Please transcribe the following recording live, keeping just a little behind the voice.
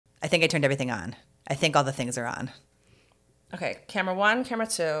I think I turned everything on. I think all the things are on. Okay, camera 1, camera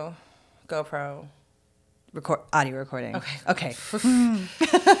 2, GoPro. Audio recording. Okay.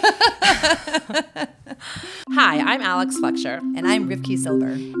 Hi, I'm Alex Fletcher. And I'm Rivki Silver.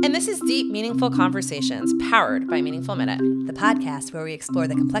 And this is Deep, Meaningful Conversations, powered by Meaningful Minute. The podcast where we explore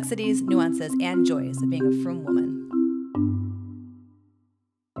the complexities, nuances, and joys of being a frum woman.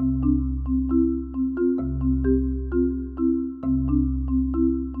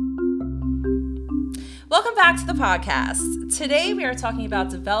 Welcome back to the podcast. Today we are talking about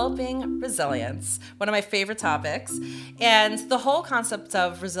developing resilience, one of my favorite topics. And the whole concept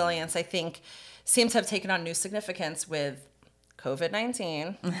of resilience, I think, seems to have taken on new significance with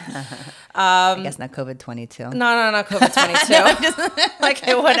COVID-19. I guess not COVID-22. No, COVID-22. Like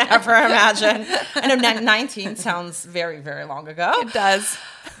I would ever imagine. I know 19 sounds very, very long ago. It does.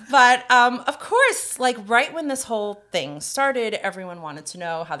 But of course, like right when this whole thing started, everyone wanted to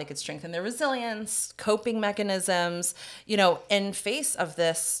know how they could strengthen their resilience, coping mechanisms, in face of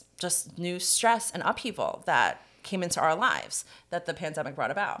this just new stress and upheaval that came into our lives that the pandemic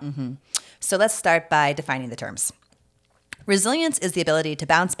brought about. Mm-hmm. So let's start by defining the terms. Resilience is the ability to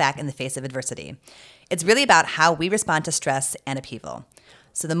bounce back in the face of adversity. It's really about how we respond to stress and upheaval.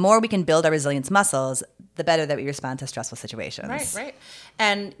 So the more we can build our resilience muscles, the better that we respond to stressful situations. Right.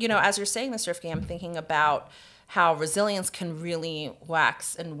 And, as you're saying this, Rivki, I'm thinking about how resilience can really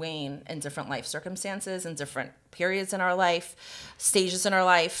wax and wane in different life circumstances and different periods in our life, stages in our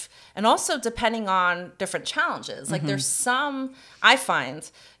life, and also depending on different challenges. Like there's some, I find,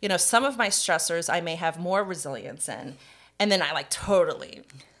 some of my stressors I may have more resilience in, and then I totally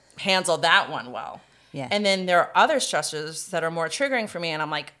handle that one well. Yeah. And then there are other stressors that are more triggering for me. And I'm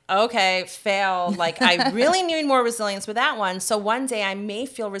like, okay, fail. I really need more resilience with that one. So one day I may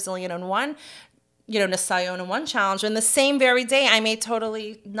feel resilient on one, nisyonos in one challenge. And the same very day, I may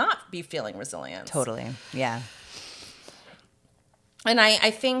totally not be feeling resilient. Totally. Yeah. And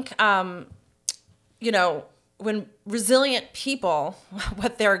I think, when resilient people,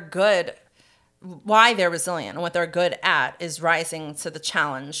 why they're resilient and what they're good at is rising to the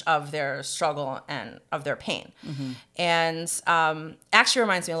challenge of their struggle and of their pain. Mm-hmm. And actually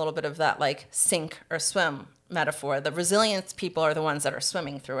reminds me a little bit of that sink or swim metaphor. The resilient people are the ones that are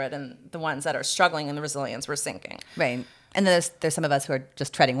swimming through it, and the ones that are struggling in the resilience we're sinking. Right. And then there's some of us who are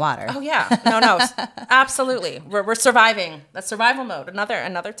just treading water. Oh yeah. No, absolutely. We're surviving. That's survival mode.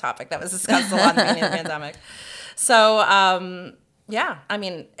 Another topic that was discussed a lot in the beginning of the pandemic. So yeah, I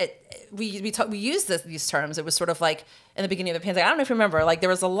mean, we used these terms. It was sort of like in the beginning of the pandemic. I don't know if you remember. There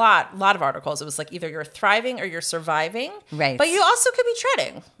was a lot of articles. It was either you're thriving or you're surviving. Right. But you also could be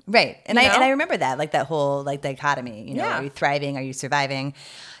treading. Right. And I remember that that whole dichotomy. Yeah. Are you thriving? Are you surviving?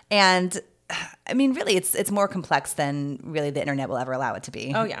 And I mean, really, it's more complex than really the internet will ever allow it to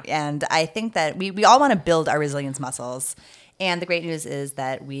be. Oh yeah. And I think that we all want to build our resilience muscles. And the great news is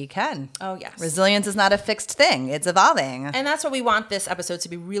that we can. Oh, yes. Resilience is not a fixed thing. It's evolving. And that's what we want this episode to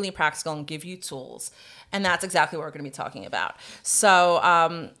be, really practical and give you tools. And that's exactly what we're going to be talking about. So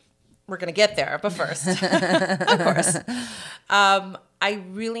we're going to get there, but first, of course, I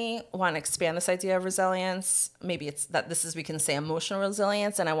really want to expand this idea of resilience. Maybe it's that we can say emotional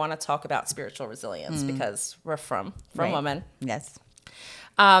resilience. And I want to talk about spiritual resilience because we're from right. women. Yes.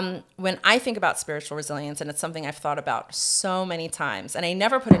 When I think about spiritual resilience, and it's something I've thought about so many times, and I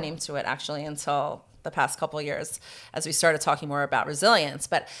never put a name to it actually until the past couple of years as we started talking more about resilience,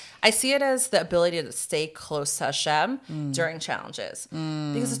 but I see it as the ability to stay close to Hashem during challenges,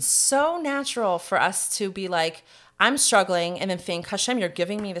 because it's so natural for us to be like, I'm struggling, and then think, Hashem, you're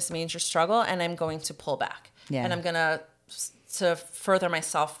giving me this major struggle, and I'm going to pull back, and I'm going to further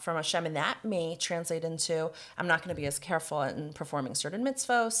myself from Hashem. And that may translate into, I'm not going to be as careful in performing certain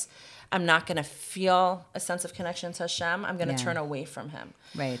mitzvos. I'm not going to feel a sense of connection to Hashem. I'm going to turn away from him.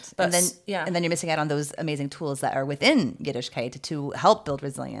 Right. But, and then you're missing out on those amazing tools that are within Yiddishkeit to help build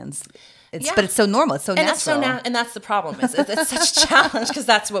resilience. But it's so normal. It's so natural. It's and that's the problem. It's such a challenge because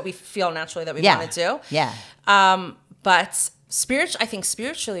that's what we feel naturally that we want to do. Yeah. But I think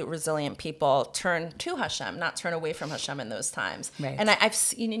spiritually resilient people turn to Hashem, not turn away from Hashem in those times. Right. And I've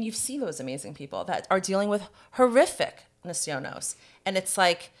seen, and you've seen those amazing people that are dealing with horrific nisyonos. And it's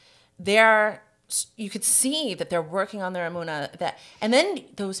you could see that they're working on their emunah, and then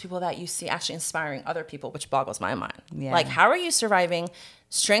those people that you see actually inspiring other people, which boggles my mind. Yeah. How are you surviving,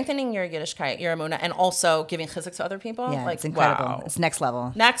 strengthening your Yiddishkeit, your emunah, and also giving chizuk to other people? Yeah, it's incredible. Wow. It's next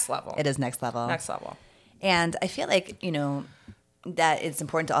level. Next level. It is next level. Next level. And I feel like, that it's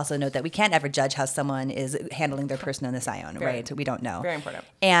important to also note that we can't ever judge how someone is handling their person in the Scion, right? We don't know. Very important.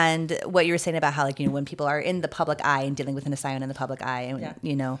 And what you were saying about how, like, when people are in the public eye and dealing with an Scion in the public eye,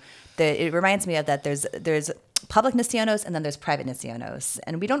 and it reminds me of that there's public nisyonos and then there's private nisyonos,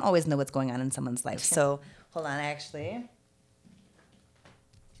 and we don't always know what's going on in someone's life. So hold on, I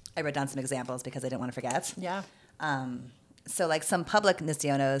wrote down some examples because I didn't want to forget. Yeah. So like some public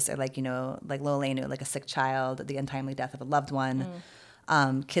nisyonos are like, like Lolenu, like a sick child, the untimely death of a loved one,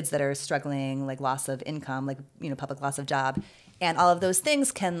 kids that are struggling, like loss of income, like, public loss of job. And all of those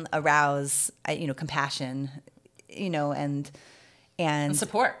things can arouse, compassion, and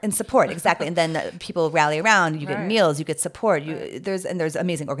support. And support, exactly. And then people rally around, you get meals, you get support. There's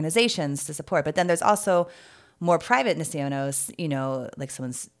amazing organizations to support. But then there's also more private nisyonos, like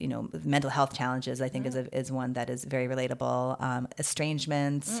someone's, mental health challenges, I think is one that is very relatable.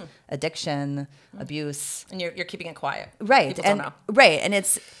 Estrangement, addiction, abuse. And you're keeping it quiet. Right. People don't know. Right. And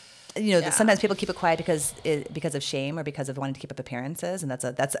it's, sometimes people keep it quiet because of shame or because of wanting to keep up appearances. And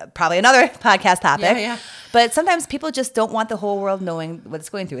that's probably another podcast topic. Yeah. But sometimes people just don't want the whole world knowing what it's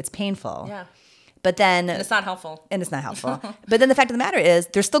going through. It's painful. Yeah. But then, and it's not helpful. But then the fact of the matter is,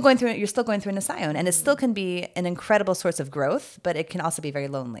 you're still going through an Scion, and it still can be an incredible source of growth, but it can also be very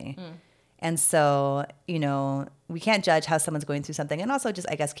lonely. And so, we can't judge how someone's going through something, and also just,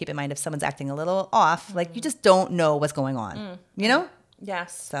 I guess, keep in mind if someone's acting a little off, like you just don't know what's going on,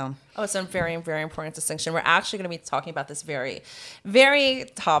 Yes. So. Oh, it's a very, very important distinction. We're actually going to be talking about this very, very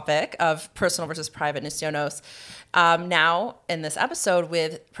topic of personal versus private nisyonos now in this episode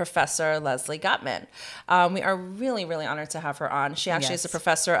with Professor Leslie Gutman. We are really, really honored to have her on. She actually is a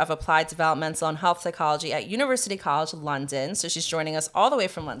professor of applied developmental and health psychology at University College London. So she's joining us all the way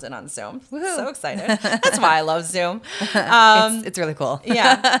from London on Zoom. Woo-hoo. So excited. That's why I love Zoom. It's really cool.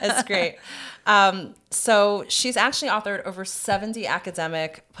 Yeah, it's great. So she's actually authored over 70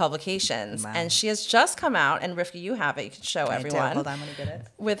 academic publications, and she has just come out, and Rivki, you have it, you can show everyone. Hold on, let me get it.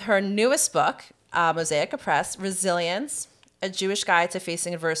 With her newest book, Mosaic Press, Resilience, A Jewish Guide to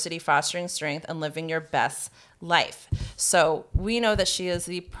Facing Adversity, Fostering Strength, and Living Your Best Life. So we know that she is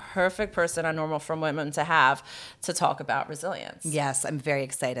the perfect person on Normal from Women to have to talk about resilience. Yes, I'm very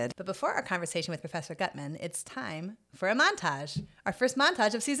excited. But before our conversation with Professor Gutman, it's time for a montage, our first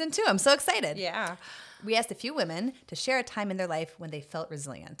montage of season 2. I'm so excited. Yeah. We asked a few women to share a time in their life when they felt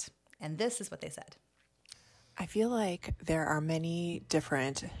resilient. And this is what they said. I feel like there are many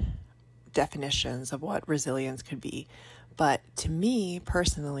different definitions of what resilience could be. But to me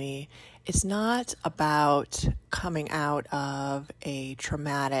personally, it's not about coming out of a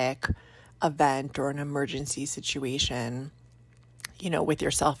traumatic event or an emergency situation, with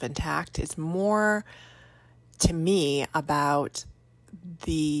yourself intact. It's more, to me, about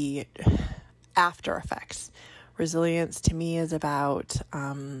the after effects. Resilience to me is about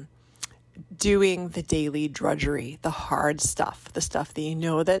doing the daily drudgery, the hard stuff, the stuff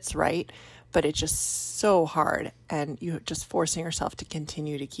that that's right, but it's just so hard, and you're just forcing yourself to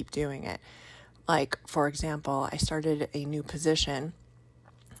continue to keep doing it. Like, for example, I started a new position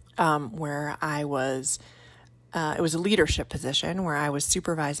where I was, it was a leadership position where I was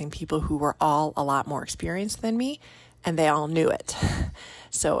supervising people who were all a lot more experienced than me, and they all knew it.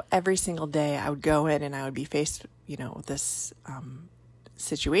 So every single day I would go in and I would be faced, with this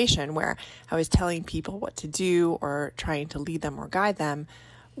situation where I was telling people what to do or trying to lead them or guide them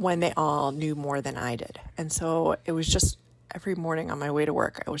when they all knew more than I did. And so it was just every morning on my way to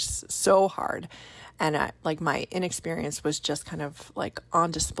work, it was so hard. And my inexperience was just kind of like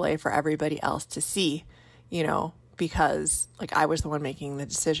on display for everybody else to see, because I was the one making the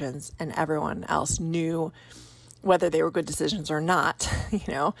decisions and everyone else knew whether they were good decisions or not,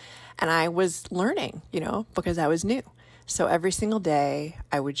 and I was learning, because I was new. So every single day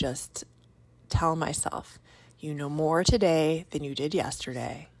I would just tell myself, you know more today than you did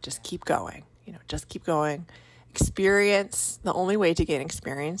yesterday. Just keep going, just keep going. Experience, the only way to gain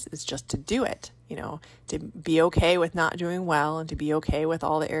experience is just to do it, to be okay with not doing well and to be okay with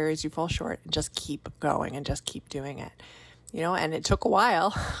all the areas you fall short and just keep going and just keep doing it, and it took a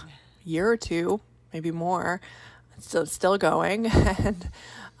while, a year or two, maybe more, still going. And,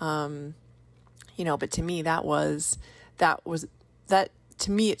 but to me,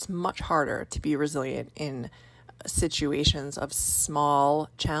 to me, it's much harder to be resilient in situations of small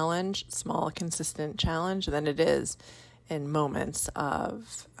consistent challenge than it is in moments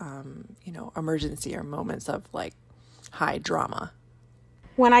of, emergency or moments of high drama.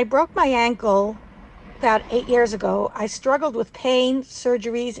 When I broke my ankle about 8 years ago, I struggled with pain,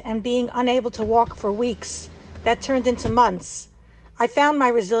 surgeries, and being unable to walk for weeks. That turned into months. I found my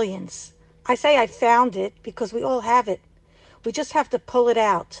resilience. I say I found it because we all have it. We just have to pull it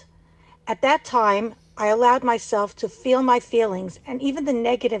out. At that time, I allowed myself to feel my feelings, and even the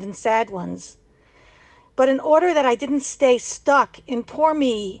negative and sad ones. But in order that I didn't stay stuck in poor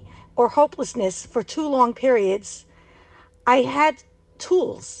me or hopelessness for too long periods, I had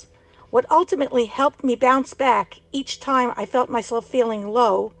tools. What ultimately helped me bounce back each time I felt myself feeling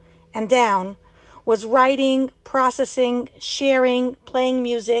low and down was writing, processing, sharing, playing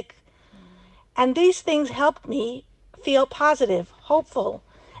music. And these things helped me feel positive, hopeful,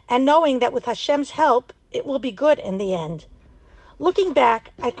 and knowing that with Hashem's help, it will be good in the end. Looking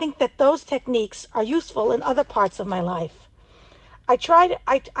back, I think that those techniques are useful in other parts of my life. I try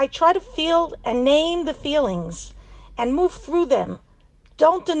to feel and name the feelings and move through them.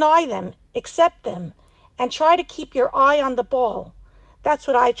 Don't deny them, accept them, and try to keep your eye on the ball. That's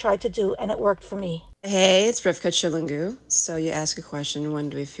what I tried to do, and it worked for me. Hey, it's Rivka Chilingu. So you ask a question, when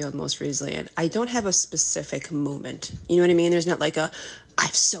do we feel most resilient? I don't have a specific moment. You know what I mean? There's not like a,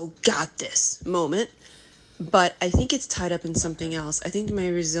 I've so got this moment. But I think it's tied up in something else. I think my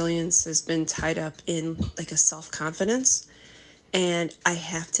resilience has been tied up in like a self-confidence. And I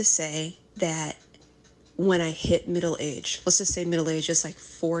have to say that when I hit middle age, let's just say middle age is like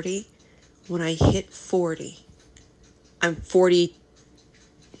 40. When I hit 40, I'm 42,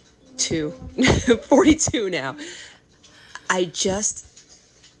 42 now. I just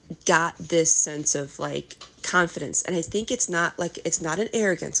got this sense of like confidence. And I think it's not an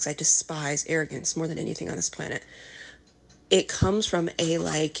arrogance, because I despise arrogance more than anything on this planet. It comes from a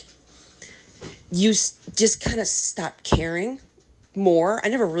like, you just kind of stop caring more. I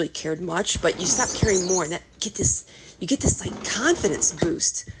never really cared much, but you stop caring more, and you get this like confidence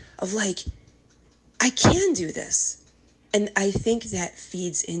boost of like, I can do this. And I think that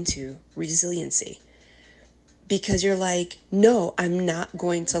feeds into resiliency, because you're like, no, I'm not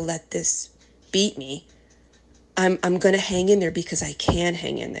going to let this beat me. I'm going to hang in there because I can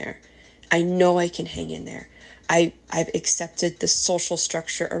hang in there. I know I can hang in there. I've accepted the social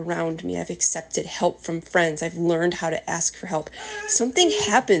structure around me. I've accepted help from friends. I've learned how to ask for help. Something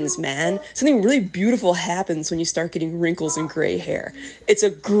happens, man. Something really beautiful happens when you start getting wrinkles and gray hair. It's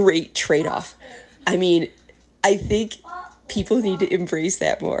a great trade-off. I mean, I think people need to embrace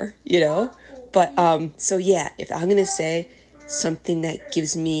that more, you know? But, so yeah, if I'm going to say something that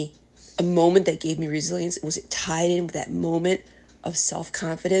gives me a moment that gave me resilience, was it tied in with that moment of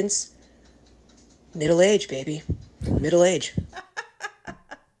self-confidence? Middle age, baby. Middle age.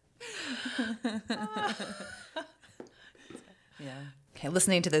 Yeah. Okay,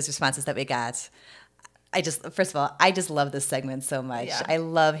 listening to those responses that we got, first of all, I just love this segment so much. Yeah. I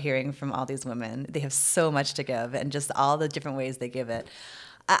love hearing from all these women. They have so much to give, and just all the different ways they give it.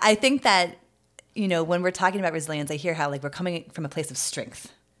 I think that, you know, when we're talking about resilience, I hear how like we're coming from a place of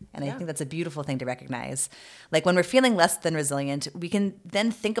strength. And I think that's a beautiful thing to recognize. Like when we're feeling less than resilient, we can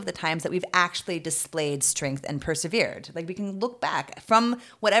then think of the times that we've actually displayed strength and persevered. Like we can look back from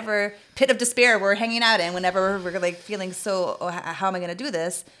whatever pit of despair we're hanging out in, whenever we're like feeling so, oh, how am I going to do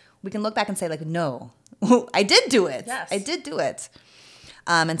this? We can look back and say like, no, I did do it. Yes. I did do it.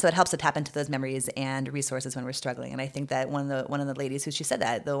 And so it helps to tap into those memories and resources when we're struggling. And I think that one of the ladies she said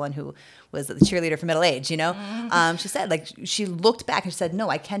that, the one who was the cheerleader for middle age, you know, she said like she looked back and she said, no,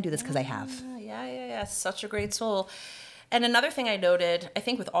 I can do this because I have. Yeah. Such a great tool. And another thing I noted, I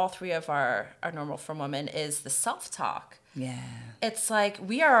think with all three of our Normal From Women, is the self-talk. Yeah. It's like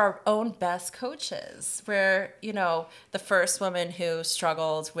we are our own best coaches. We're, you know, the first woman who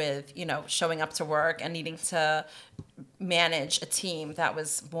struggled with, you know, showing up to work and needing to manage a team that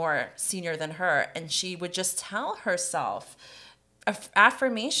was more senior than her. And she would just tell herself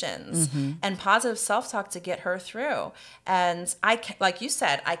affirmations and positive self-talk to get her through. And like you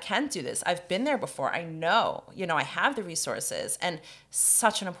said, I can do this. I've been there before. I know, you know, I have the resources, and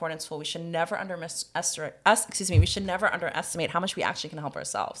such an important tool. We should never underestimate how much we actually can help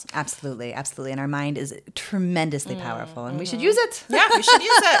ourselves. Absolutely. And our mind is tremendously powerful, and we should use it. Yeah, we should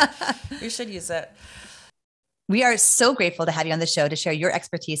use it. We should use it. We are so grateful to have you on the show to share your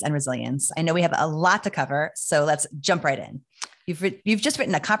expertise and resilience. I know we have a lot to cover, so let's jump right in. You've just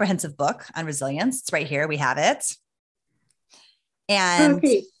written a comprehensive book on resilience. It's right here. We have it. And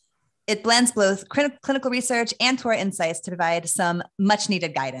it blends both clinical research and Torah insights to provide some much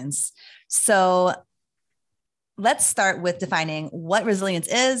needed guidance. So let's start with defining what resilience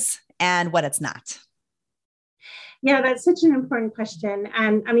is and what it's not. Yeah, that's such an important question.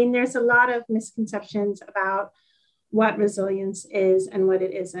 And I mean, there's a lot of misconceptions about what resilience is and what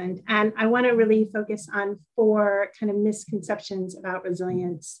it isn't. And I want to really focus on 4 kind of misconceptions about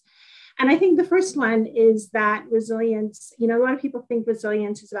resilience. And I think the first one is that resilience, you know, a lot of people think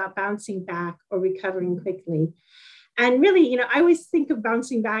resilience is about bouncing back or recovering quickly. And really, I always think of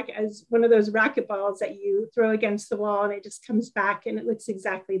bouncing back as one of those racquetballs that you throw against the wall and it just comes back and it looks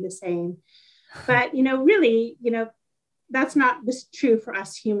exactly the same. But, really, that's not true for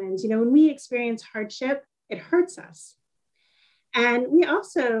us humans. When we experience hardship, it hurts us. And we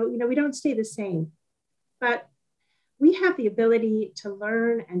also, we don't stay the same, but we have the ability to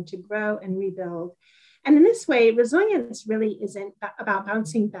learn and to grow and rebuild. And in this way, resilience really isn't about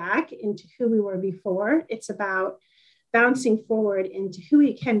bouncing back into who we were before. It's about bouncing forward into who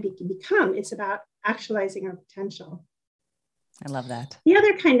we can become. It's about actualizing our potential. I love that. The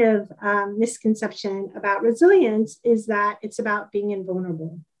other kind of misconception about resilience is that it's about being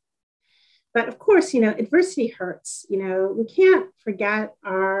invulnerable. But of course, adversity hurts. We can't forget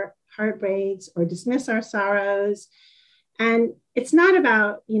our heartbreaks or dismiss our sorrows. And it's not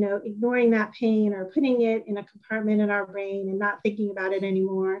about, ignoring that pain or putting it in a compartment in our brain and not thinking about it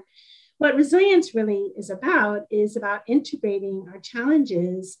anymore. What resilience really is about integrating our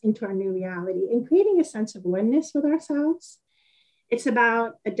challenges into our new reality and creating a sense of oneness with ourselves. It's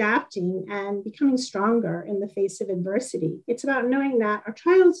about adapting and becoming stronger in the face of adversity. It's about knowing that our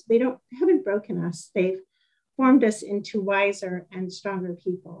trials, they haven't broken us. They've formed us into wiser and stronger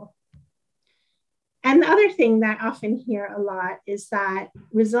people. And the other thing that I often hear a lot is that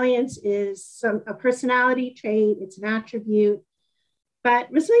resilience is a personality trait, it's an attribute, but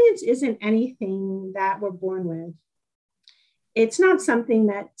resilience isn't anything that we're born with. It's not something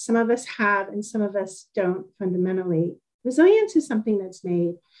that some of us have and some of us don't fundamentally. Resilience is something that's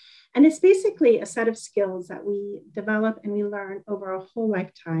made, and it's basically a set of skills that we develop and we learn over a whole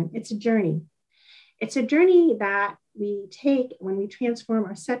lifetime. It's a journey. It's a journey that we take when we transform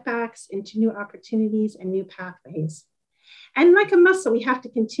our setbacks into new opportunities and new pathways. And like a muscle, we have to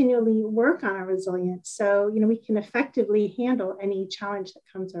continually work on our resilience so, we can effectively handle any challenge that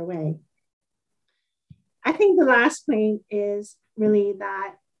comes our way. I think the last point is really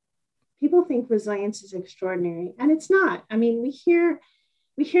that people think resilience is extraordinary, and it's not. I mean, we hear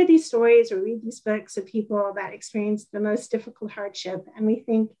these stories or read these books of people that experience the most difficult hardship, and we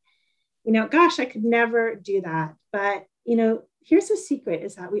think, gosh, I could never do that. But, here's the secret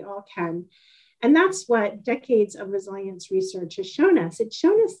is that we all can. And that's what decades of resilience research has shown us. It's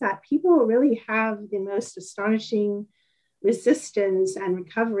shown us that people really have the most astonishing resistance and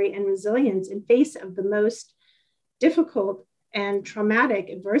recovery and resilience in face of the most difficult and traumatic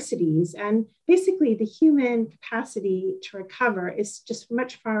adversities. And basically the human capacity to recover is just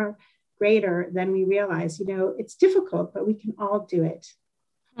much far greater than we realize. It's difficult, but we can all do it.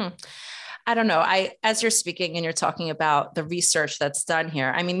 I don't know. As you're speaking and you're talking about the research that's done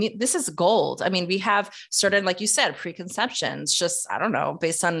here, I mean, this is gold. I mean, we have certain, like you said, preconceptions, just, I don't know,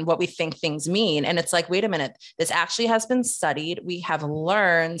 based on what we think things mean. And it's like, wait a minute, this actually has been studied. We have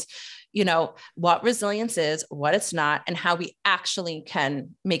learned, what resilience is, what it's not, and how we actually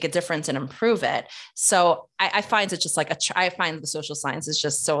can make a difference and improve it. So I find it just like I find the social sciences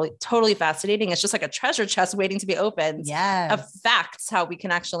just so totally fascinating. It's just like a treasure chest waiting to be opened of facts, how we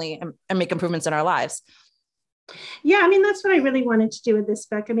can actually make improvements in our lives. Yeah, I mean, that's what I really wanted to do with this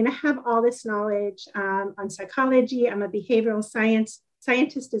book. I mean, I have all this knowledge on psychology. I'm a behavioral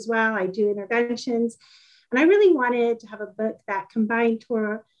scientist as well. I do interventions. And I really wanted to have a book that combined to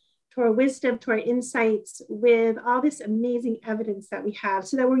our wisdom, to our insights with all this amazing evidence that we have,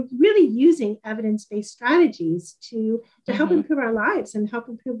 so that we're really using evidence-based strategies to help improve our lives and help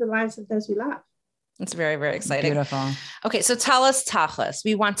improve the lives of those we love. It's very, very exciting. Beautiful. Okay. So tell us, Tachlis,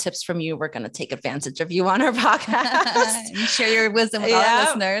 we want tips from you. We're going to take advantage of you on our podcast. You share your wisdom with all our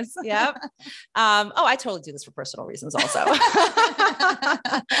listeners. Yep. I totally do this for personal reasons also.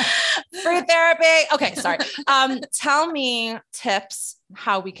 Free therapy. Okay. Sorry. Tell me tips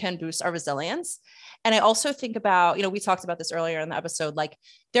how we can boost our resilience. And I also think about, we talked about this earlier in the episode, like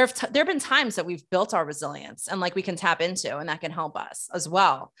there have been times that we've built our resilience and like we can tap into, and that can help us as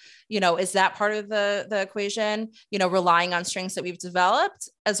well. Is that part of the equation, relying on strengths that we've developed,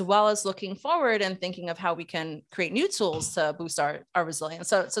 as well as looking forward and thinking of how we can create new tools to boost our resilience.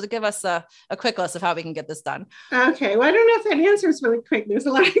 So to give us a quick list of how we can get this done. Okay. Well, I don't know if that answer is really quick. There's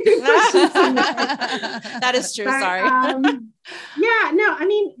a lot of good questions in there. That is true. But, sorry. I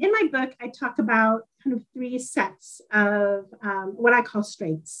mean, in my book, I talk about kind of 3 sets of what I call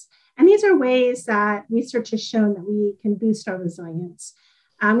strengths. And these are ways that research has shown that we can boost our resilience.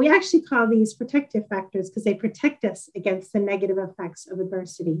 We actually call these protective factors because they protect us against the negative effects of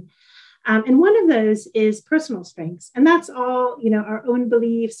adversity. And one of those is personal strengths. And that's all, our own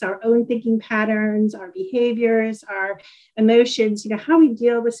beliefs, our own thinking patterns, our behaviors, our emotions, how we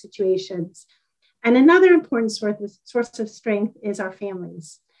deal with situations. And another important source of strength is our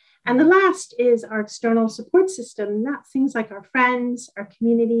families. And the last is our external support system. And that's things like our friends, our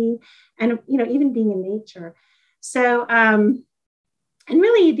community, and, even being in nature. So, and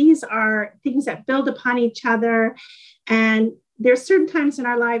really these are things that build upon each other. And there's certain times in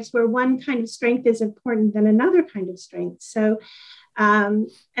our lives where one kind of strength is important than another kind of strength. So, and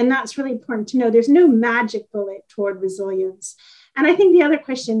that's really important to know. There's no magic bullet toward resilience. And I think the other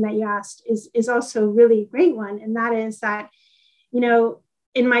question that you asked is also really a great one. And that is that,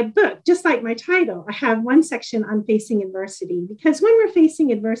 in my book, just like my title, I have one section on facing adversity, because when we're facing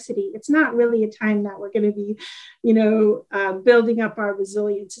adversity, it's not really a time that we're going to be, building up our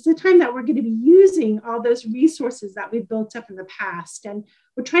resilience. It's a time that we're going to be using all those resources that we've built up in the past. And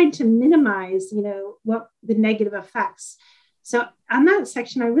we're trying to minimize, what the negative effects. So on that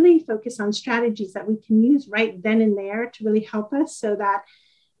section, I really focus on strategies that we can use right then and there to really help us so that,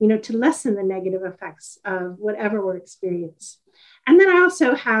 to lessen the negative effects of whatever we're experiencing. And then I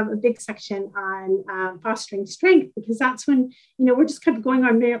also have a big section on fostering strength, because that's when, we're just kind of going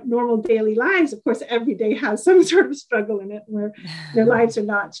our normal daily lives. Of course, every day has some sort of struggle in it where their lives are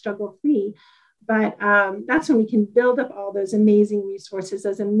not struggle free. But that's when we can build up all those amazing resources,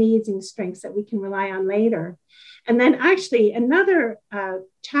 those amazing strengths that we can rely on later. And then actually another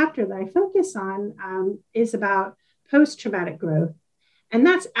chapter that I focus on is about post-traumatic growth. And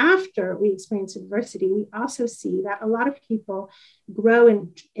that's after we experience adversity. We also see that a lot of people grow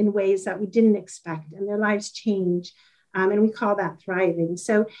in ways that we didn't expect, and their lives change. And we call that thriving.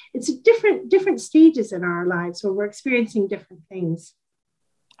 So it's different stages in our lives where we're experiencing different things.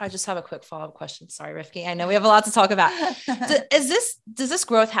 I just have a quick follow-up question. Sorry, Rivki. I know we have a lot to talk about. Does this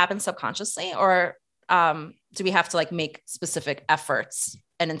growth happen subconsciously, or do we have to make specific efforts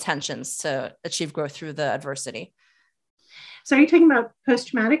and intentions to achieve growth through the adversity? So are you talking about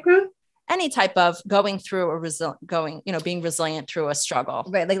post-traumatic growth? Any type of going through being resilient through a struggle.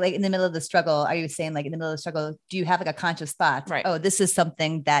 Right. Like in the middle of the struggle, are you saying in the middle of the struggle, do you have a conscious thought? Right. Oh, this is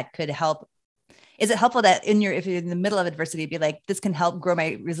something that could help. Is it helpful that if you're in the middle of adversity, be like, this can help grow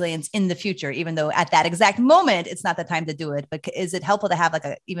my resilience in the future, even though at that exact moment, it's not the time to do it, but is it helpful to have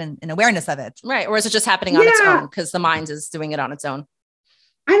even an awareness of it? Right. Or is it just happening on its own because the mind is doing it on its own?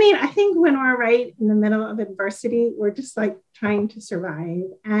 I think when we're right in the middle of adversity, we're just trying to survive.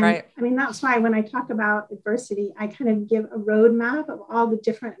 And right. That's why when I talk about adversity, I kind of give a roadmap of all the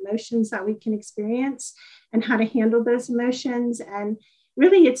different emotions that we can experience and how to handle those emotions. And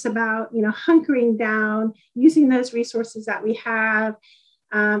really it's about, hunkering down, using those resources that we have,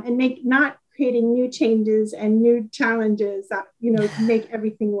 and not creating new changes and new challenges that, make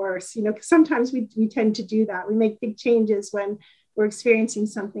everything worse. Because sometimes we tend to do that. We make big changes when we're experiencing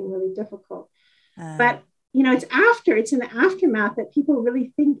something really difficult. But, it's in the aftermath that people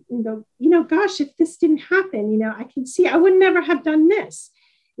really think and go, gosh, if this didn't happen, I can see I would never have done this.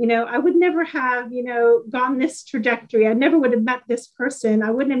 I would never have, gone this trajectory. I never would have met this person.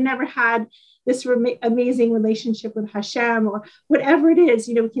 I wouldn't have never had this amazing relationship with Hashem or whatever it is.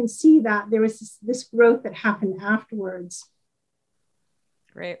 We can see that there was this growth that happened afterwards.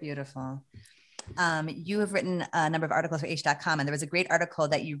 Great. Beautiful. You have written a number of articles for H.com, and there was a great article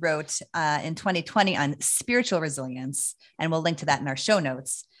that you wrote in 2020 on spiritual resilience, and we'll link to that in our show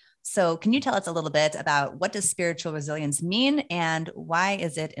notes. So can you tell us a little bit about what does spiritual resilience mean and why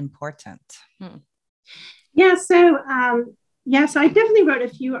is it important? Yeah, so I definitely wrote a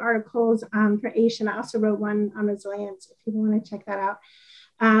few articles for H, and I also wrote one on resilience if people want to check that out.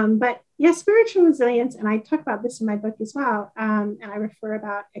 But spiritual resilience, and I talk about this in my book as well, and I refer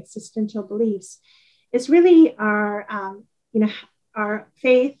about existential beliefs. It's really our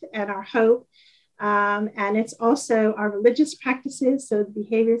faith and our hope, and it's also our religious practices, so the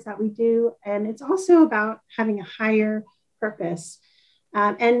behaviors that we do, and it's also about having a higher purpose,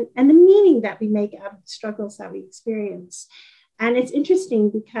 and the meaning that we make out of the struggles that we experience. And it's interesting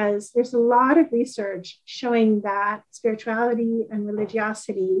because there's a lot of research showing that spirituality and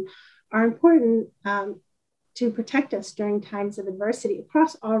religiosity are important to protect us during times of adversity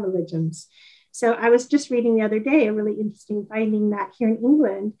across all religions. So I was just reading the other day a really interesting finding that here in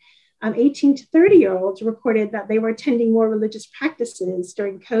England, 18 to 30-year-olds reported that they were attending more religious practices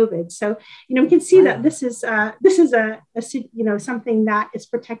during COVID. So, we can see that this is something that is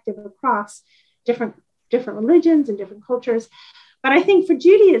protective across different religions and different cultures. But I think for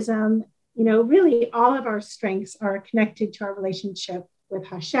Judaism, really all of our strengths are connected to our relationship with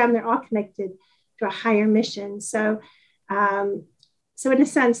Hashem. They're all connected to a higher mission. So in a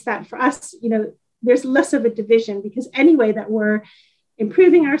sense that for us, there's less of a division, because any way that we're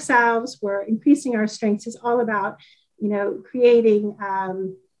improving ourselves, we're increasing our strengths, is all about, creating,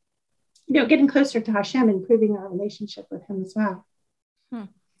 getting closer to Hashem, improving our relationship with him as well.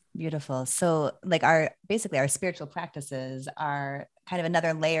 Beautiful. So like our spiritual practices are kind of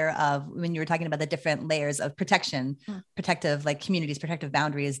another layer of, when you were talking about the different layers of protection, protective, like communities, protective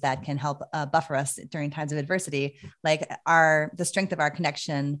boundaries that can help buffer us during times of adversity. Like the strength of our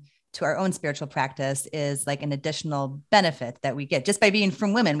connection to our own spiritual practice is like an additional benefit that we get just by being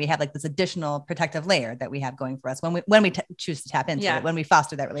from women. We have like this additional protective layer that we have going for us when we choose to tap into it, when we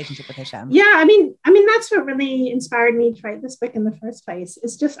foster that relationship with Hashem. Yeah. I mean, that's what really inspired me to write this book in the first place.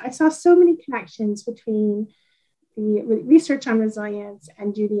 It's just, I saw so many connections between the research on resilience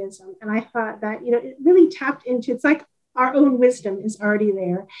and Judaism. And I thought that, it really tapped into, it's like our own wisdom is already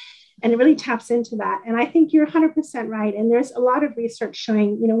there. And it really taps into that. And I think you're 100% right. And there's a lot of research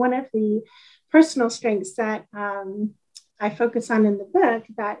showing, one of the personal strengths that I focus on in the book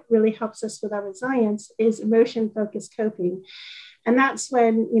that really helps us with our resilience is emotion-focused coping. And that's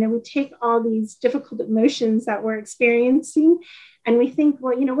when, we take all these difficult emotions that we're experiencing and we think,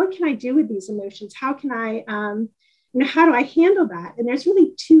 well, what can I do with these emotions? How can I, how do I handle that? And there's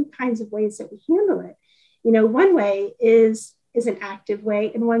really two kinds of ways that we handle it. One way is an active way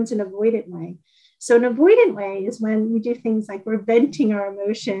and one's an avoidant way. So an avoidant way is when we do things like we're venting our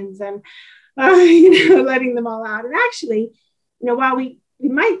emotions and, letting them all out. And actually, while we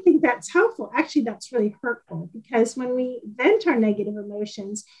might think that's helpful, actually that's really hurtful, because when we vent our negative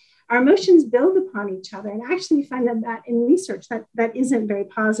emotions, our emotions build upon each other. And actually we find that in research that isn't very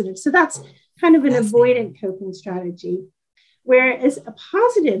positive. So that's kind of an avoidant coping strategy. Whereas a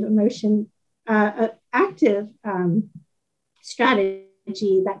positive emotion, active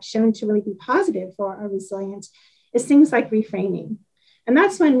strategy that's shown to really be positive for our resilience is things like reframing. And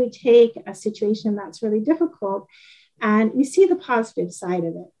that's when we take a situation that's really difficult and we see the positive side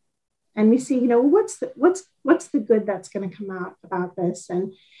of it. And we see, what's the good that's going to come out about this?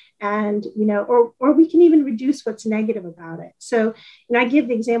 And or we can even reduce what's negative about it. So, I give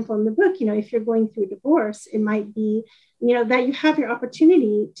the example in the book, if you're going through divorce, it might be, that you have your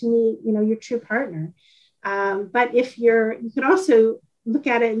opportunity to meet, your true partner. But if you could also look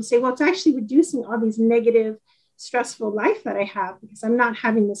at it and say, well, it's actually reducing all these negative, stressful life that I have because I'm not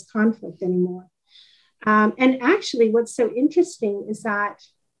having this conflict anymore. And actually, what's so interesting is that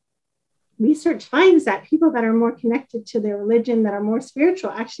research finds that people that are more connected to their religion, that are more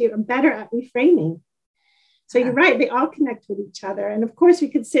spiritual, actually are better at reframing. So you're right, they all connect with each other. And of course, we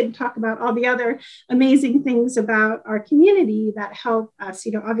could sit and talk about all the other amazing things about our community that help us.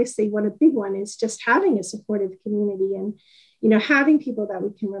 Obviously, one big one is just having a supportive community and, having people that we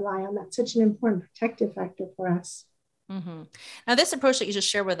can rely on. That's such an important protective factor for us. Mm-hmm. Now, this approach that you just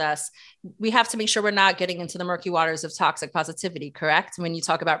shared with us, we have to make sure we're not getting into the murky waters of toxic positivity, correct? When you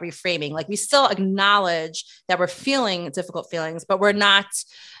talk about reframing, like we still acknowledge that we're feeling difficult feelings, but we're not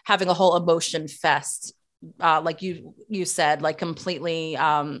having a whole emotion fest. Like you said, like completely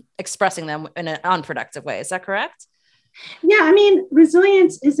expressing them in an unproductive way. Is that correct? Yeah.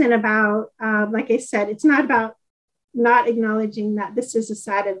 Resilience isn't about, like I said, it's not about not acknowledging that this is a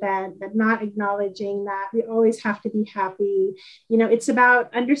sad event, but not acknowledging that we always have to be happy. It's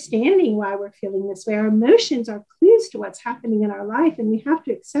about understanding why we're feeling this way. Our emotions are clues to what's happening in our life, and we have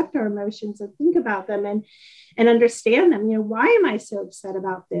to accept our emotions and think about them and understand them. Why am I so upset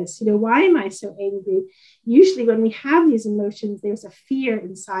about this? Why am I so angry? Usually when we have these emotions, there's a fear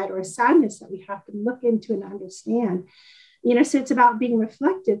inside or a sadness that we have to look into and understand. So it's about being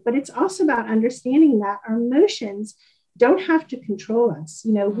reflective, but it's also about understanding that our emotions don't have to control us.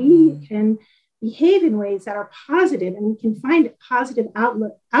 We can behave in ways that are positive, and we can find positive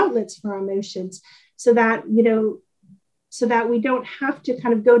outlets for our emotions so that we don't have to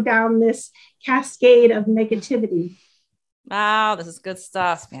kind of go down this cascade of negativity. Wow, this is good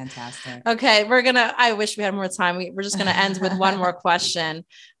stuff. Fantastic. Okay, I wish we had more time. We're just going to end with one more question.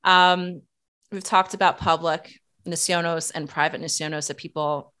 We've talked about public nisyonos and private nisyonos that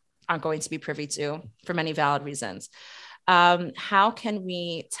people aren't going to be privy to for many valid reasons. How can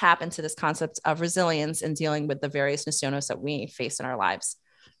we tap into this concept of resilience in dealing with the various nisyonos that we face in our lives?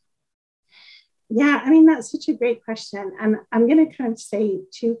 Yeah, that's such a great question. And I'm going to kind of say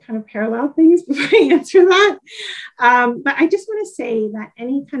two kind of parallel things before I answer that. But I just want to say that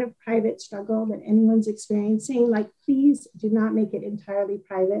any kind of private struggle that anyone's experiencing, please do not make it entirely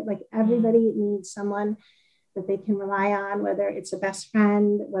private. Everybody needs someone that they can rely on, whether it's a best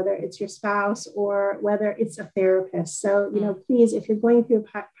friend, whether it's your spouse, or whether it's a therapist. So, please, if you're going through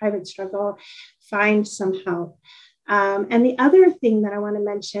a private struggle, find some help. And the other thing that I want to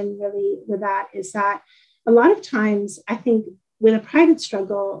mention really with that is that a lot of times, I think with a private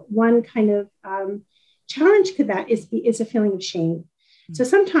struggle, one kind of challenge to that is a feeling of shame. So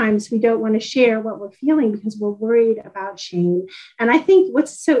sometimes we don't want to share what we're feeling because we're worried about shame. And I think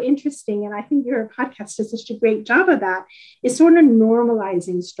what's so interesting, and I think your podcast does such a great job of that, is sort of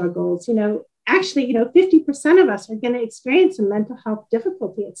normalizing struggles. Actually, 50% of us are going to experience a mental health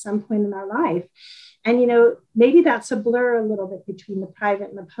difficulty at some point in our life. And, maybe that's a blur a little bit between the private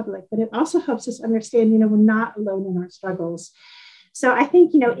and the public, but it also helps us understand, we're not alone in our struggles. So I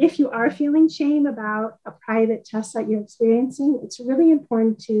think, if you are feeling shame about a private test that you're experiencing, it's really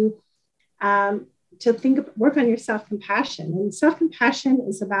important to work on your self-compassion. And self-compassion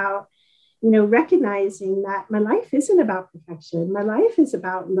is about, recognizing that my life isn't about perfection. My life is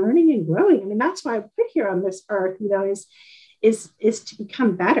about learning and growing. I mean, that's why I put here on this earth, is to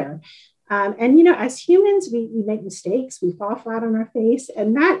become better. And, as humans, we make mistakes, we fall flat on our face,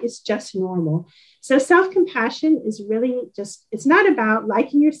 and that is just normal. So self-compassion is really it's not about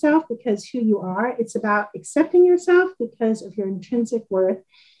liking yourself because who you are. It's about accepting yourself because of your intrinsic worth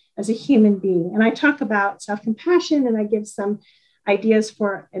as a human being. And I talk about self-compassion, and I give some ideas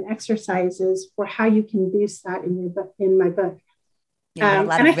and exercises for how you can boost that in my book. Yeah, you have a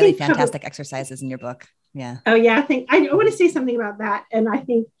lot of really fantastic exercises in your book. Yeah. Oh, yeah. I want to say something about that. And I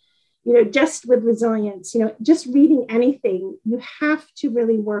think, just with resilience, just reading anything, you have to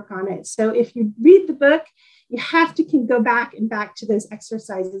really work on it. So if you read the book, you have to go back to those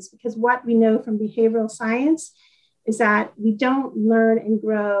exercises, because what we know from behavioral science is that we don't learn and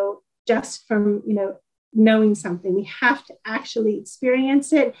grow just from, knowing something. We have to actually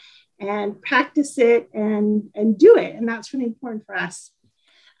experience it and practice it and do it. And that's really important for us.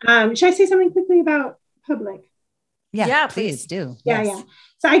 Should I say something quickly about public? Yeah, please do. Yeah, yes. yeah.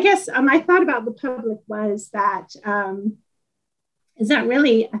 So I guess my thought about the public was that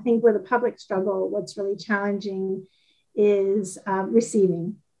really, I think with the public struggle, what's really challenging is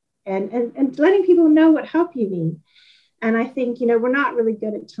receiving and letting people know what help you need. And I think, we're not really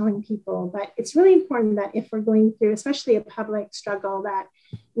good at telling people, but it's really important that if we're going through, especially a public struggle, that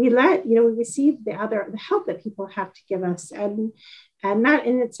we receive the help that people have to give us. And that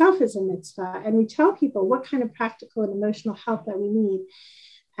in itself is a mitzvah. And we tell people what kind of practical and emotional help that we need.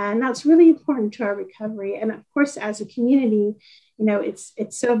 And that's really important to our recovery. And of course, as a community,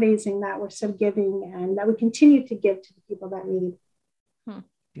 it's so amazing that we're so giving and that we continue to give to the people that need.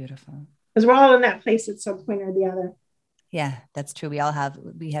 Beautiful. Because we're all in that place at some point or the other. Yeah, that's true. We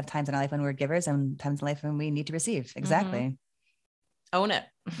have times in our life when we're givers and times in life when we need to receive. Exactly. Own it.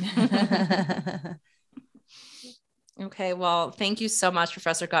 Okay. Well, thank you so much,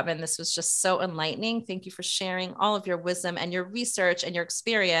 Professor Gutman. This was just so enlightening. Thank you for sharing all of your wisdom and your research and your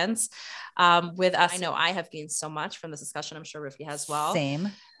experience with us. I know I have gained so much from this discussion. I'm sure Rivki has as well. Same.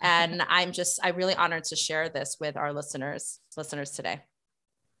 And I'm really honored to share this with our listeners today.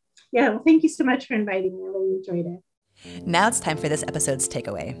 Yeah. Well, thank you so much for inviting me. I really enjoyed it. Now it's time for this episode's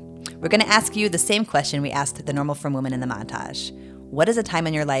takeaway. We're going to ask you the same question we asked the Normal From Woman in the montage. What is a time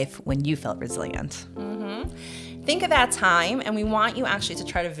in your life when you felt resilient? Think of that time, and we want you actually to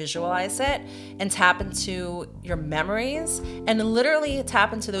try to visualize it and tap into your memories and literally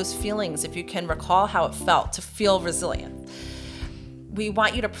tap into those feelings if you can recall how it felt to feel resilient. We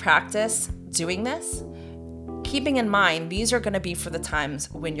want you to practice doing this, keeping in mind these are going to be for the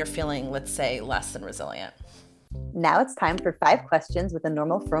times when you're feeling, let's say, less than resilient. Now it's time for 5 questions with a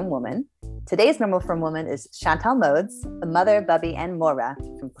Normal From Woman. Today's Normal From Woman is Chantal Modes, a mother, Bubby, and Maura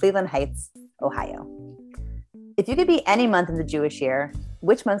from Cleveland Heights, Ohio. If you could be any month in the Jewish year,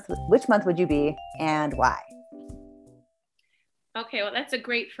 which month would you be and why? Okay, well, that's a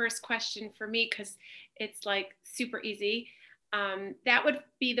great first question for me because it's like super easy. That would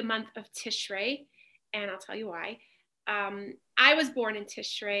be the month of Tishrei, and I'll tell you why. I was born in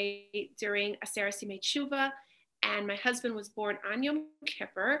Tishrei during Aseret Yemei Tshuva, and my husband was born on Yom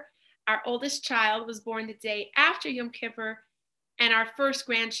Kippur. Our oldest child was born the day after Yom Kippur, and our first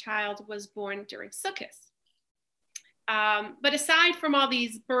grandchild was born during Sukkot. But aside from all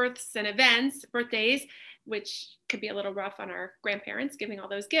these births and birthdays, which could be a little rough on our grandparents giving all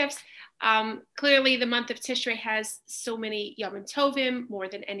those gifts, clearly the month of Tishrei has so many Yom Tovim, more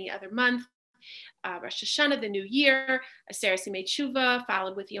than any other month. Rosh Hashanah, the new year, Aseret Yemei Tshuva,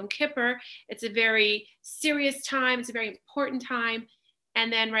 followed with Yom Kippur. It's a very serious time. It's a very important time.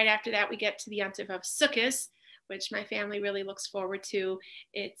 And then right after that, we get to the Yontif of Sukkot, which my family really looks forward to.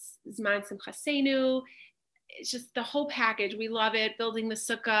 It's Zman Simchasenu. It's just the whole package. We love it, building the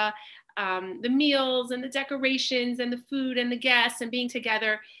sukkah, the meals and the decorations and the food and the guests and being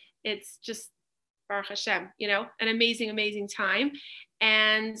together. It's just, Baruch Hashem, an amazing, amazing time.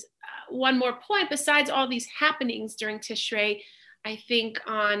 And one more point, besides all these happenings during Tishrei, I think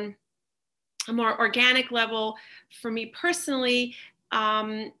on a more organic level, for me personally,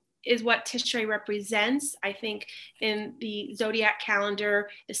 is what Tishrei represents. I think in the zodiac calendar,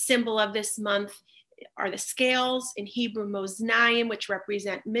 the symbol of this month are the scales, in Hebrew, Moznaim, which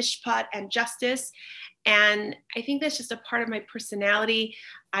represent mishpat and justice. And I think that's just a part of my personality.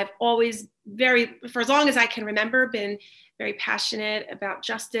 I've always for as long as I can remember, been very passionate about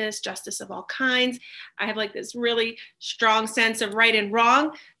justice of all kinds. I have like this really strong sense of right and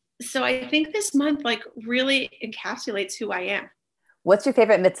wrong. So I think this month like really encapsulates who I am. What's your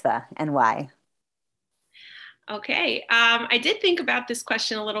favorite mitzvah and why? Okay. I did think about this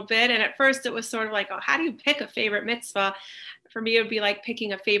question a little bit. And at first it was sort of like, oh, how do you pick a favorite mitzvah? For me, it would be like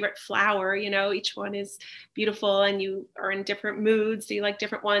picking a favorite flower. You know, each one is beautiful and you are in different moods. So you like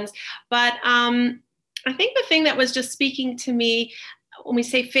different ones. But I think the thing that was just speaking to me when we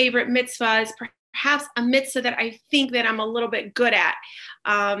say favorite mitzvah is perhaps a mitzvah that I think that I'm a little bit good at.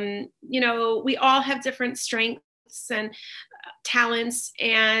 You know, we all have different strengths and talents,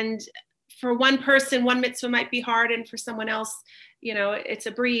 and for one person, one mitzvah might be hard, and for someone else, you know, it's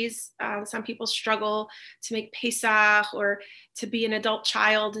a breeze. Some people struggle to make Pesach or to be an adult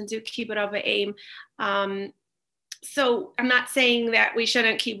child and do kibbut of aim. So I'm not saying that we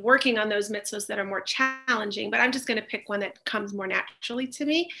shouldn't keep working on those mitzvahs that are more challenging, but I'm just going to pick one that comes more naturally to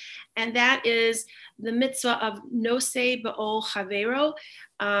me. And that is the mitzvah of nosei be'ol chavero,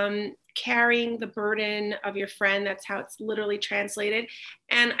 carrying the burden of your friend. That's how it's literally translated.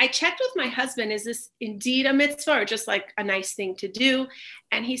 And I checked with my husband, is this indeed a mitzvah or just like a nice thing to do?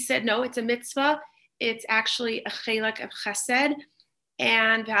 And he said, no, it's a mitzvah. It's actually a chelak of chesed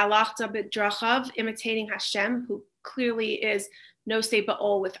and v'halachta b'drachav, imitating Hashem, who clearly is nosei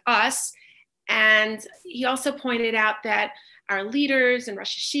be'ol with us. And he also pointed out that our leaders and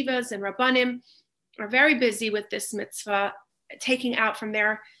Rosh Hashivas and Rabbanim are very busy with this mitzvah, taking out from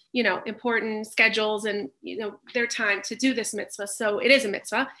their, you know, important schedules and, you know, their time to do this mitzvah. So it is a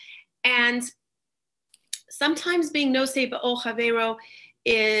mitzvah. And sometimes being nosei be'ol chavero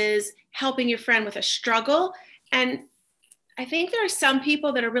is helping your friend with a struggle. And I think there are some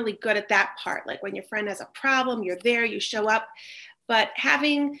people that are really good at that part. Like when your friend has a problem, you're there, you show up. But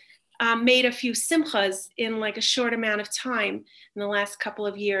having made a few simchas in like a short amount of time in the last couple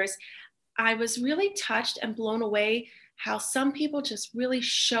of years, I was really touched and blown away how some people just really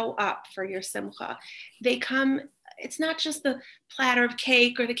show up for your simcha. They come, it's not just the platter of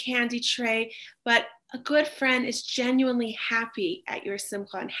cake or the candy tray, but a good friend is genuinely happy at your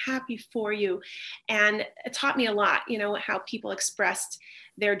simcha and happy for you. And it taught me a lot, you know, how people expressed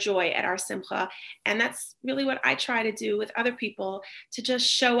their joy at our simcha. And that's really what I try to do with other people, to just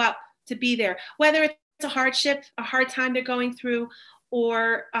show up, to be there, whether it's a hardship, a hard time they're going through,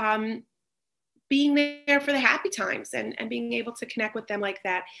 or being there for the happy times and being able to connect with them like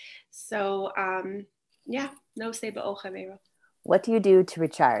that. So yeah, nosei be'ol chavero. What do you do to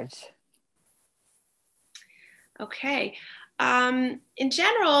recharge? Okay. In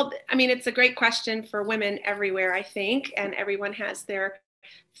general, I mean, it's a great question for women everywhere, I think, and everyone has their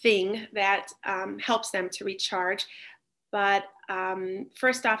thing that helps them to recharge. But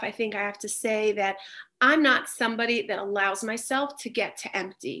first off, I think I have to say that I'm not somebody that allows myself to get to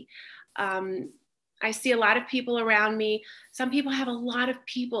empty. I see a lot of people around me. Some people have a lot of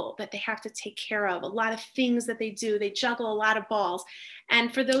people that they have to take care of, a lot of things that they do. They juggle a lot of balls.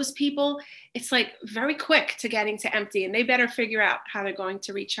 And for those people, it's like very quick to getting to empty, and they better figure out how they're going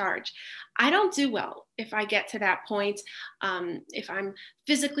to recharge. I don't do well if I get to that point, if I'm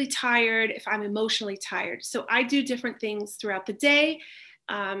physically tired, if I'm emotionally tired. So I do different things throughout the day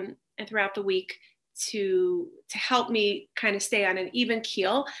and throughout the week to help me kind of stay on an even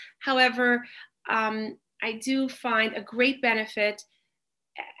keel. However, I do find a great benefit,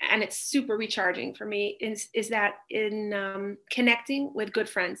 and it's super recharging for me, is that in connecting with good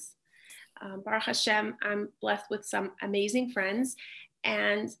friends. Baruch Hashem, I'm blessed with some amazing friends,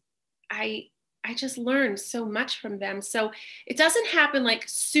 and I just learn so much from them. So it doesn't happen like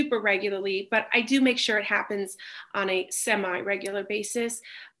super regularly, but I do make sure it happens on a semi-regular basis.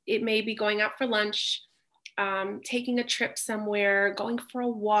 It may be going out for lunch, taking a trip somewhere, going for a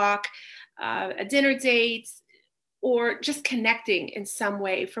walk, a dinner date, or just connecting in some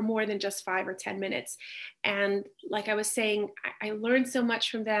way for more than just 5 or 10 minutes. And like I was saying, I learned so much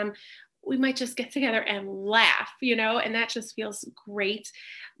from them. We might just get together and laugh, you know, and that just feels great.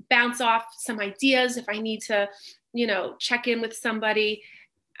 Bounce off some ideas if I need to, you know, check in with somebody.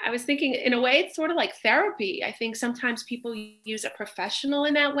 I was thinking, in a way, it's sort of like therapy. I think sometimes people use a professional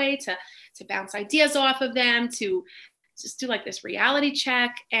in that way to bounce ideas off of them, to just do like this reality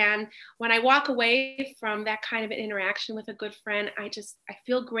check. And when I walk away from that kind of an interaction with a good friend, I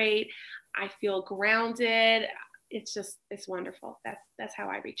feel great. I feel grounded. it's wonderful. That's how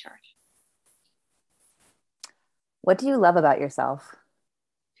I recharge. What do you love about yourself?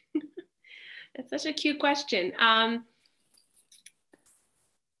 It's such a cute question.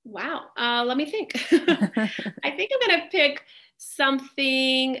 Wow. Let me think. I think I'm going to pick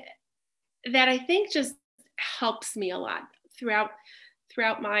something that I think just helps me a lot throughout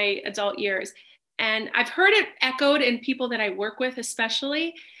my adult years. And I've heard it echoed in people that I work with,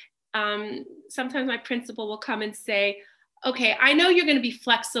 especially. Sometimes my principal will come and say, okay, I know you're going to be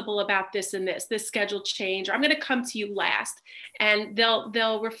flexible about this and this schedule change, or I'm going to come to you last. And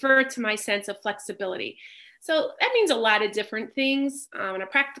they'll refer to my sense of flexibility. So that means a lot of different things on a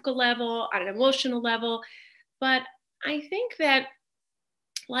practical level, on an emotional level. But I think that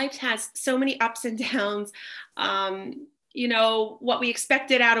life has so many ups and downs. What we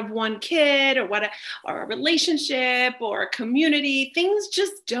expected out of one kid or a relationship or a community, things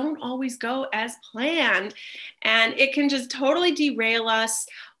just don't always go as planned. And it can just totally derail us,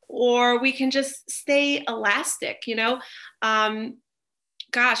 or we can just stay elastic,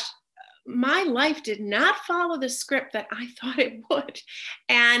 gosh, my life did not follow the script that I thought it would.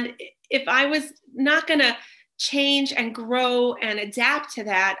 And if I was not going to change and grow and adapt to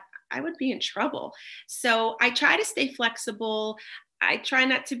that, I would be in trouble. So I try to stay flexible. I try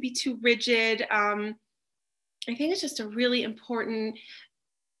not to be too rigid. I think it's just a really important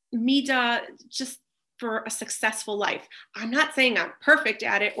midah just for a successful life. I'm not saying I'm perfect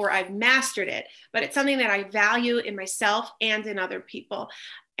at it or I've mastered it, but it's something that I value in myself and in other people.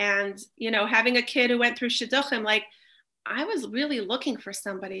 And, having a kid who went through shidduchim, like, I was really looking for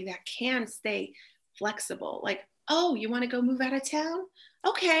somebody that can stay flexible. Like, oh, you want to go move out of town?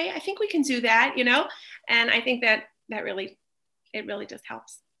 Okay, I think we can do that, And I think that really just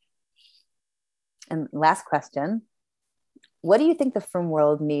helps. And last question, what do you think the frum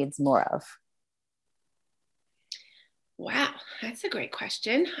world needs more of? Wow, that's a great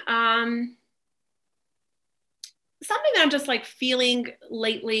question. Something that I'm just like feeling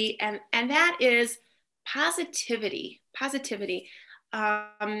lately, and that is positivity.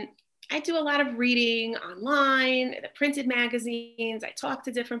 I do a lot of reading online, the printed magazines. I talk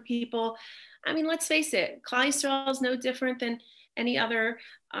to different people. I mean, let's face it, Klal Yisrael is no different than any other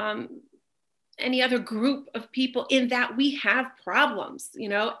group of people in that we have problems,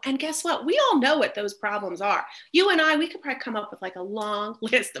 and guess what? We all know what those problems are. You and I, we could probably come up with like a long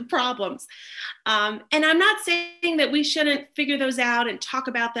list of problems. And I'm not saying that we shouldn't figure those out and talk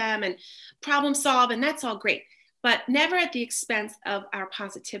about them and problem solve, and that's all great, but never at the expense of our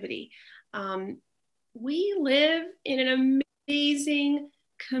positivity. We live in an amazing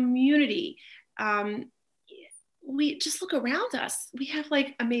community. We just look around us. We have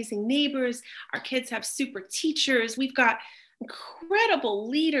like amazing neighbors. Our kids have super teachers. We've got incredible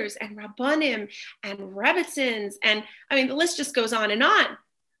leaders and rabbanim and rebbitzins. And I mean, the list just goes on and on.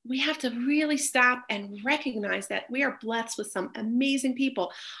 We have to really stop and recognize that we are blessed with some amazing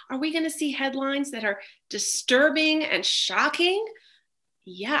people. Are we going to see headlines that are disturbing and shocking?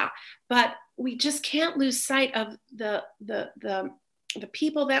 Yeah, but we just can't lose sight of the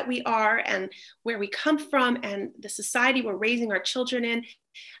people that we are and where we come from and the society we're raising our children in.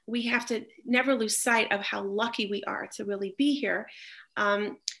 We have to never lose sight of how lucky we are to really be here.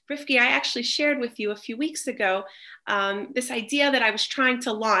 Rivki, I actually shared with you a few weeks ago this idea that I was trying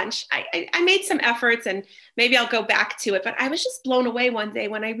to launch. I made some efforts and maybe I'll go back to it, but I was just blown away one day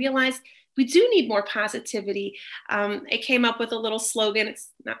when I realized we do need more positivity. I came up with a little slogan.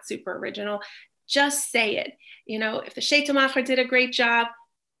 It's not super original. Just say it. If the Sheitel Macher did a great job,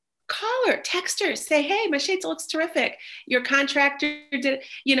 call her, text her, say, hey, my Sheitel looks terrific. Your contractor did,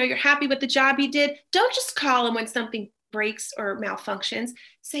 you're happy with the job he did. Don't just call him when something breaks or malfunctions.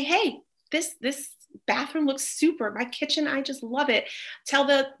 Say, hey, this bathroom looks super. My kitchen, I just love it. Tell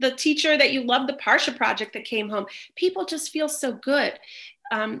the teacher that you love the Parsha project that came home. People just feel so good.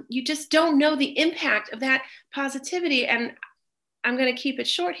 You just don't know the impact of that positivity. And I'm going to keep it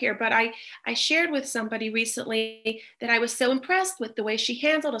short here, but I shared with somebody recently that I was so impressed with the way she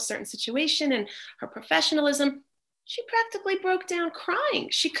handled a certain situation and her professionalism. She practically broke down crying.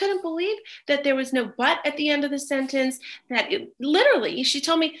 She couldn't believe that there was no but at the end of the sentence, that literally, she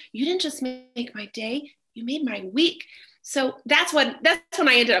told me, you didn't just make my day, you made my week. So that's when I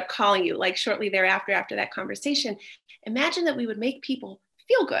ended up calling you, like shortly thereafter, after that conversation. Imagine that we would make people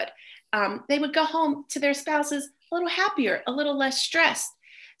feel good. They would go home to their spouses a little happier, a little less stressed.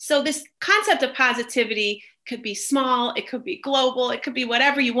 So this concept of positivity could be small, it could be global, it could be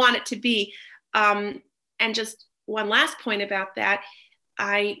whatever you want it to be. And just one last point about that,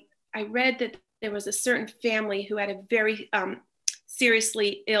 I read that there was a certain family who had a very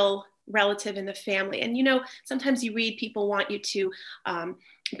seriously ill relative in the family. And, you know, sometimes you read people want you to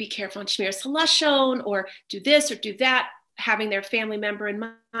be careful on Shmiras Halashon, or do this or do that, having their family member in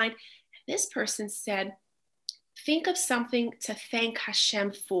mind. And this person said, think of something to thank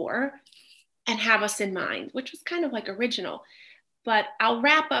Hashem for and have us in mind, which was kind of like original. But I'll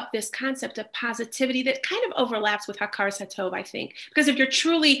wrap up this concept of positivity that kind of overlaps with Hakaras HaTov, I think. Because if you're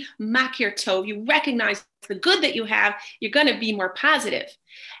truly Makir Tov, you recognize the good that you have, you're going to be more positive.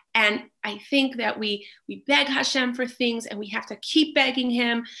 And I think that we beg Hashem for things, and we have to keep begging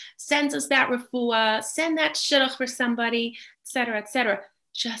him, send us that refuah, send that shidduch for somebody, et cetera, et cetera.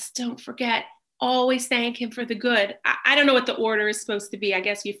 Just don't forget, always thank him for the good. I don't know what the order is supposed to be. I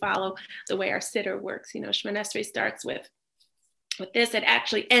guess you follow the way our siddur works. You know, Shemona Esrei starts with this, it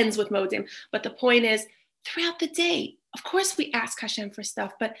actually ends with Modim. But the point is, throughout the day, of course we ask Hashem for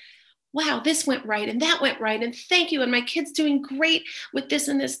stuff, but wow, this went right and that went right, and thank you, and my kid's doing great with this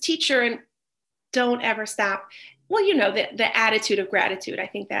and this teacher, and don't ever stop. Well, you know, the attitude of gratitude, I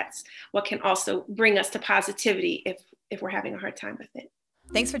think that's what can also bring us to positivity if we're having a hard time with it.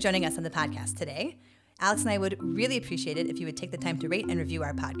 Thanks for joining us on the podcast today. Alex and I would really appreciate it if you would take the time to rate and review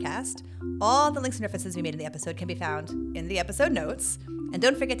our podcast. All the links and references we made in the episode can be found in the episode notes. And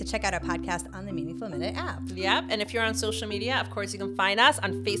don't forget to check out our podcast on the Meaningful Minute app. Yep. And if you're on social media, of course, you can find us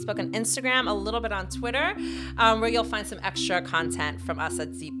on Facebook and Instagram, a little bit on Twitter, where you'll find some extra content from us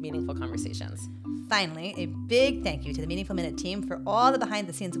at Deep Meaningful Conversations. Finally, a big thank you to the Meaningful Minute team for all the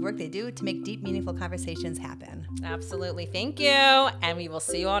behind-the-scenes work they do to make deep, meaningful conversations happen. Absolutely. Thank you. And we will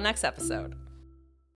see you all next episode.